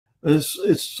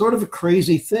It's sort of a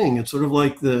crazy thing. It's sort of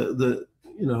like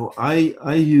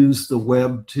I use the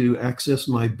web to access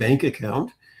my bank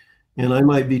account, and I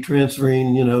might be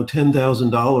transferring,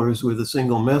 $10,000 with a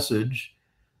single message.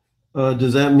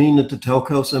 Does that mean that the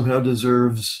telco somehow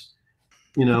deserves,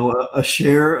 a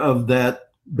share of that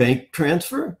bank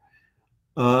transfer?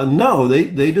 No,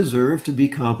 they deserve to be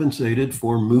compensated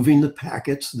for moving the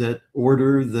packets that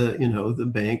order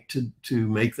the bank to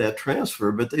make that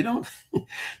transfer, but they don't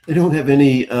they don't have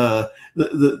any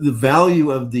the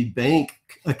value of the bank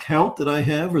account that I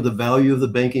have, or the value of the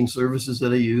banking services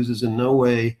that I use, is in no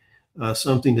way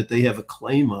something that they have a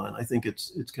claim on. I think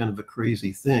it's kind of a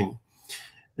crazy thing.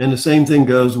 And the same thing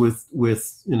goes with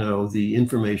the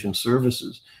information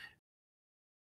services.